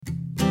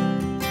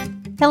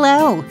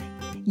Hello,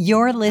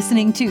 you're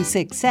listening to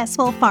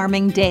Successful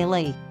Farming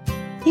Daily.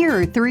 Here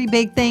are 3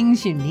 big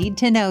things you need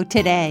to know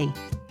today.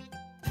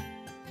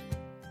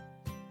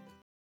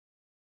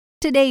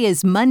 Today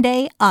is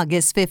Monday,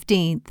 August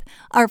 15th.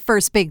 Our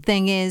first big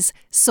thing is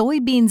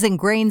soybeans and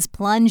grains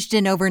plunged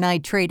in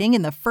overnight trading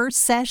in the first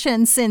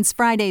session since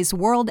Friday's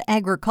World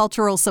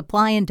Agricultural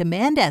Supply and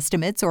Demand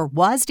Estimates, or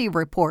WASDE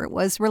report,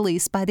 was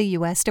released by the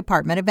U.S.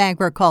 Department of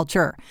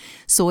Agriculture.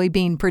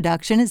 Soybean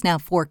production is now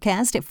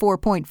forecast at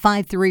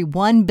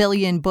 4.531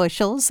 billion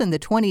bushels in the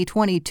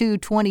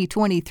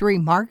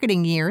 2022-2023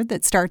 marketing year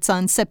that starts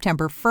on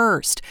September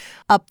 1st,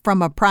 up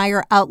from a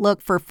prior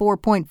outlook for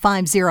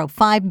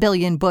 4.505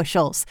 billion bushels.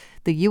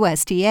 The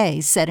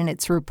USDA said in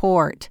its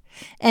report.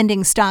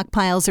 Ending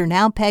stockpiles are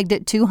now pegged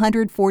at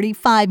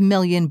 245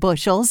 million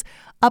bushels,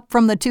 up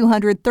from the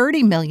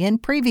 230 million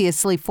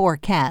previously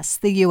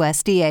forecast, the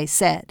USDA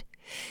said.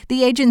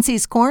 The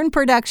agency's corn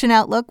production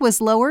outlook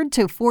was lowered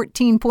to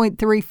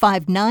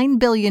 14.359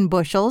 billion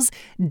bushels,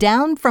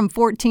 down from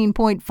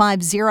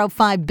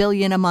 14.505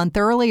 billion a month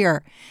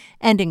earlier.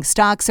 Ending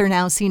stocks are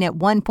now seen at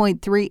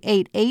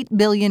 1.388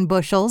 billion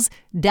bushels,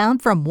 down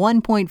from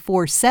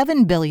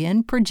 1.47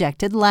 billion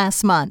projected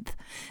last month.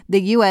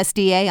 The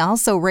USDA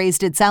also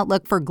raised its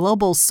outlook for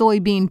global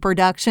soybean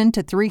production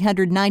to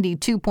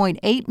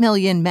 392.8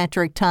 million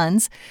metric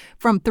tons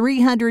from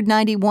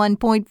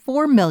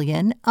 391.4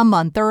 million a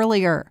month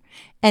earlier.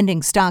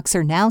 Ending stocks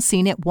are now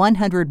seen at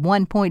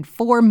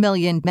 101.4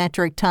 million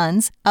metric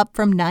tons, up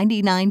from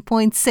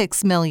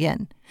 99.6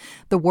 million.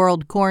 The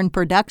world corn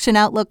production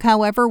outlook,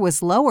 however,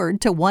 was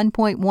lowered to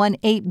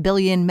 1.18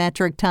 billion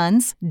metric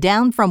tons,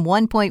 down from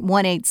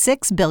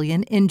 1.186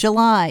 billion in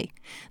July.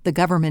 The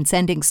government's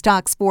ending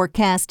stocks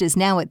forecast is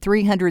now at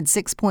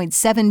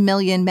 306.7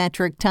 million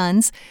metric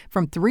tons,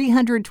 from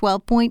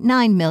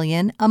 312.9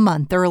 million a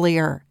month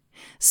earlier.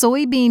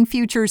 Soybean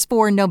futures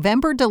for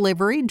November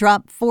delivery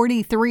dropped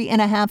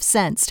 43.5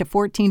 cents to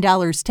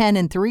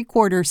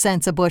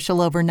 $14.10 a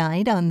bushel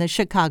overnight on the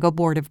Chicago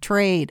Board of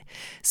Trade.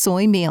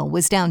 Soy meal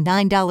was down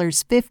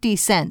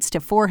 $9.50 to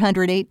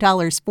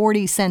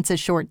 $408.40 a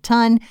short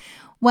ton,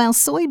 while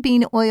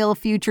soybean oil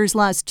futures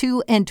lost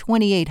 2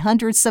 28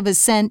 cents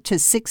to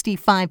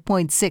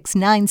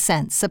 65.69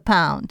 cents a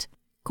pound.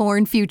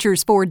 Corn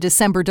futures for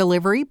December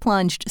delivery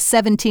plunged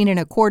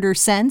 17.25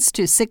 cents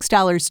to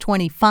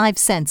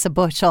 $6.25 a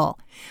bushel.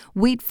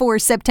 Wheat for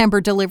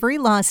September delivery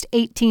lost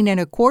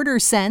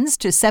 18.25 cents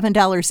to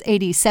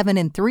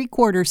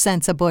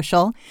 $7.87 a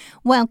bushel,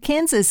 while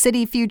Kansas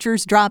City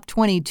futures dropped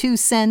 22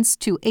 cents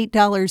to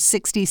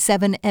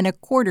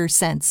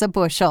 $8.67 a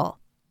bushel.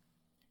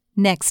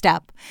 Next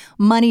up,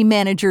 money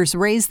managers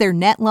raised their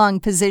net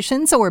long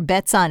positions or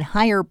bets on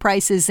higher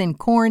prices in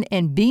corn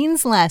and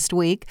beans last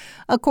week,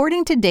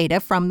 according to data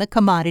from the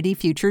Commodity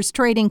Futures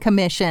Trading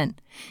Commission.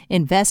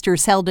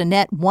 Investors held a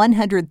net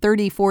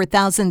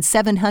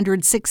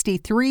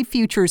 134,763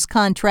 futures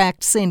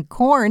contracts in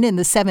corn in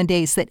the 7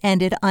 days that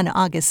ended on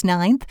August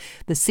 9th,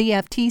 the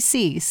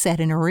CFTC said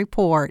in a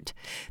report.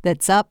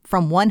 That's up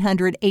from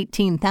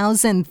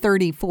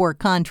 118,034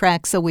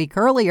 contracts a week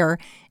earlier,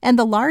 and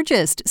the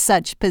largest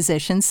such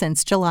position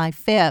since July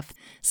 5th.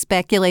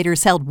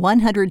 Speculators held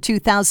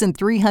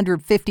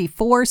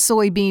 102,354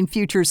 soybean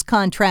futures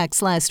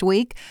contracts last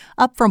week,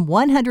 up from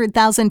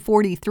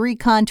 100,043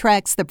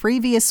 contracts the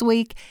previous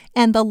week,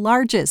 and the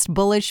largest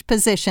bullish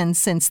position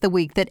since the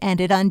week that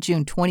ended on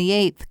June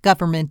 28th,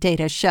 government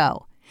data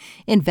show.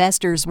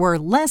 Investors were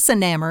less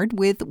enamored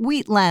with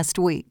wheat last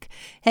week.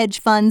 Hedge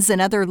funds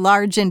and other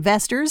large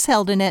investors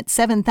held a net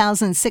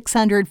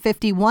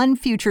 7,651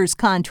 futures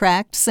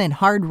contracts in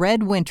hard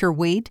red winter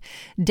wheat,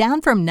 down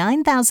from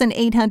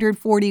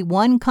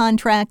 9,841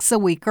 contracts a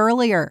week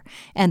earlier,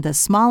 and the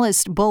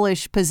smallest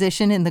bullish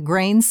position in the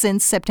grain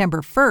since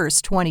September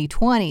 1st,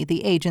 2020,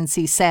 the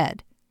agency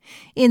said.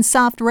 In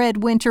soft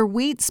red winter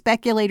wheat,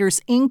 speculators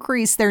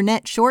increased their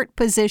net short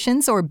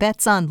positions or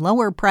bets on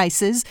lower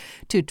prices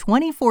to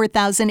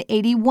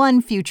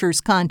 24,081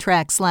 futures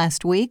contracts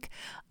last week,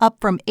 up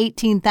from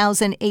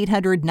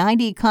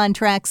 18,890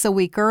 contracts a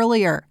week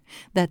earlier.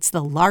 That's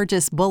the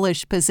largest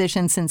bullish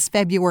position since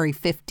February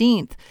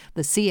 15th,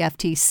 the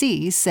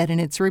CFTC said in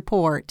its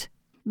report.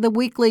 The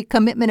weekly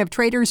Commitment of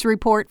Traders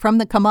report from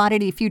the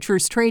Commodity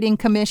Futures Trading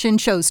Commission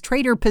shows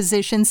trader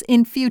positions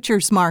in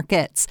futures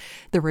markets.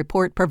 The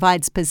report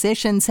provides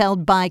positions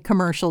held by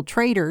commercial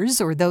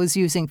traders or those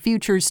using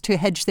futures to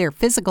hedge their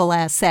physical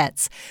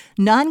assets.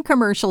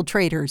 Non-commercial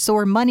traders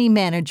or money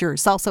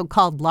managers, also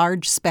called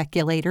large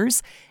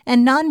speculators,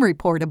 and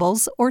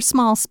non-reportables or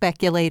small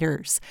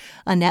speculators.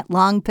 A net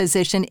long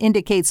position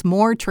indicates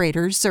more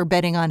traders are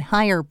betting on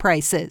higher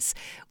prices,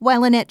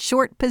 while a net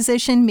short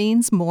position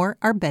means more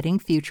are betting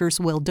futures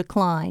will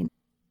decline.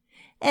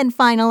 And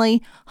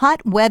finally,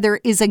 hot weather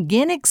is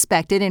again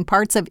expected in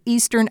parts of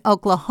eastern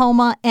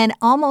Oklahoma and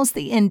almost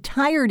the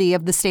entirety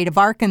of the state of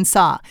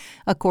Arkansas,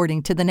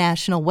 according to the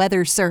National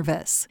Weather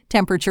Service.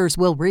 Temperatures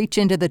will reach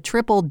into the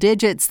triple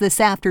digits this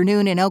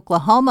afternoon in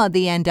Oklahoma,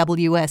 the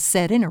NWS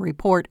said in a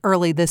report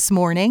early this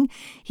morning.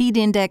 Heat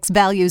index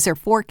values are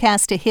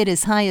forecast to hit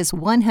as high as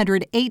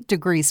 108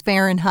 degrees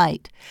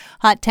Fahrenheit.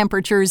 Hot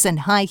temperatures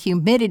and high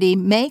humidity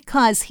may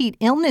cause heat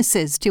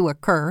illnesses to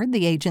occur,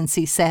 the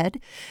agency said.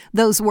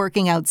 Those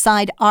working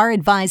outside are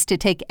advised to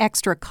take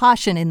extra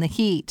caution in the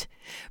heat.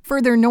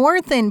 Further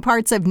north, in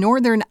parts of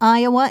northern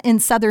Iowa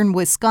and southern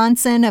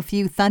Wisconsin, a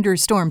few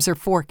thunderstorms are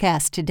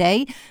forecast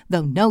today,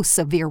 though no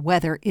severe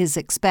weather is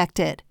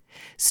expected.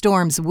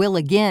 Storms will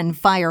again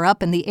fire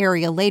up in the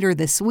area later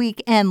this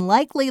week and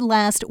likely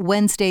last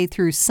Wednesday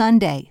through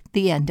Sunday,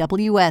 the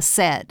NWS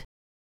said.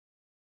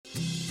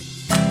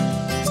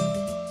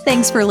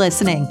 Thanks for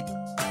listening.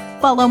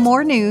 Follow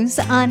more news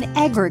on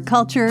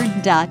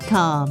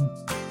agriculture.com.